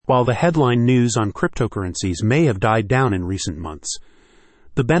While the headline news on cryptocurrencies may have died down in recent months,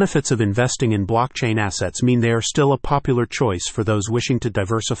 the benefits of investing in blockchain assets mean they are still a popular choice for those wishing to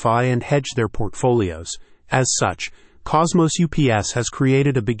diversify and hedge their portfolios. As such, Cosmos UPS has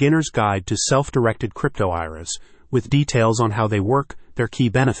created a beginner's guide to self-directed crypto IRAs, with details on how they work, their key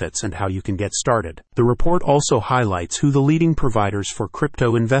benefits, and how you can get started. The report also highlights who the leading providers for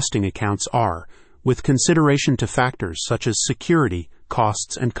crypto investing accounts are, with consideration to factors such as security,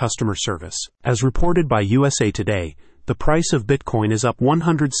 costs, and customer service. As reported by USA Today, the price of Bitcoin is up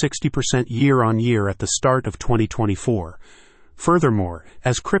 160% year-on-year at the start of 2024. Furthermore,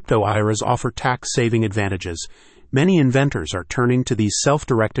 as crypto IRAs offer tax-saving advantages, many inventors are turning to these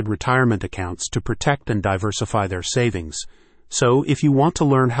self-directed retirement accounts to protect and diversify their savings. So, if you want to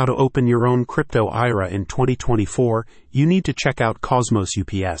learn how to open your own crypto IRA in 2024, you need to check out Cosmos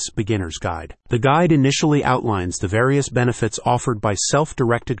UPS Beginner's Guide. The guide initially outlines the various benefits offered by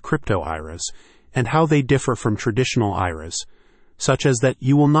self-directed crypto IRAs and how they differ from traditional IRAs, such as that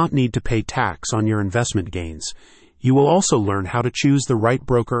you will not need to pay tax on your investment gains. You will also learn how to choose the right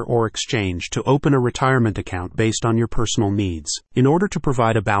broker or exchange to open a retirement account based on your personal needs. In order to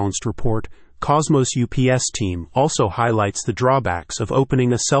provide a balanced report, Cosmos UPS team also highlights the drawbacks of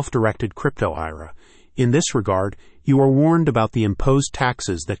opening a self-directed crypto IRA. In this regard, you are warned about the imposed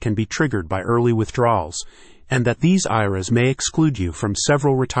taxes that can be triggered by early withdrawals, and that these IRAs may exclude you from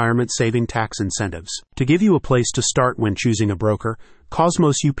several retirement-saving tax incentives. To give you a place to start when choosing a broker,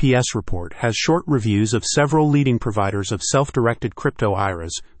 Cosmos UPS report has short reviews of several leading providers of self-directed crypto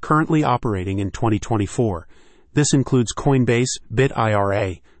IRAs currently operating in 2024. This includes Coinbase,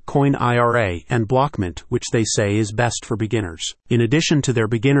 BitIRA, CoinIRA, and Blockmint, which they say is best for beginners. In addition to their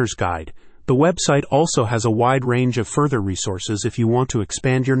beginner's guide, the website also has a wide range of further resources if you want to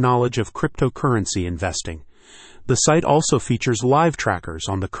expand your knowledge of cryptocurrency investing. The site also features live trackers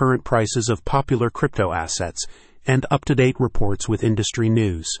on the current prices of popular crypto assets and up-to-date reports with industry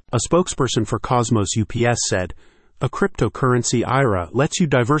news. A spokesperson for Cosmos UPS said, "A cryptocurrency IRA lets you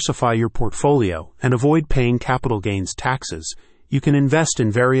diversify your portfolio and avoid paying capital gains taxes. You can invest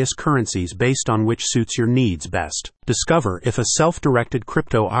in various currencies based on which suits your needs best. Discover if a self-directed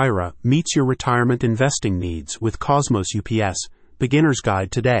crypto IRA meets your retirement investing needs with Cosmos UPS Beginner's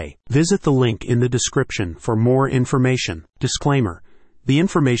Guide today." Visit the link in the description for more information. Disclaimer: the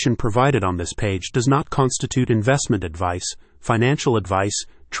information provided on this page does not constitute investment advice, financial advice,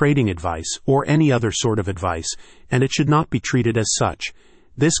 trading advice, or any other sort of advice, and it should not be treated as such.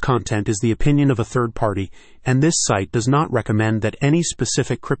 This content is the opinion of a third party, and this site does not recommend that any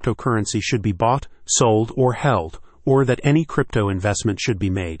specific cryptocurrency should be bought, sold, or held, or that any crypto investment should be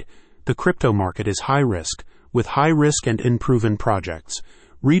made. The crypto market is high risk, with high risk and unproven projects.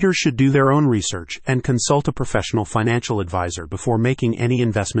 Readers should do their own research and consult a professional financial advisor before making any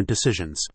investment decisions.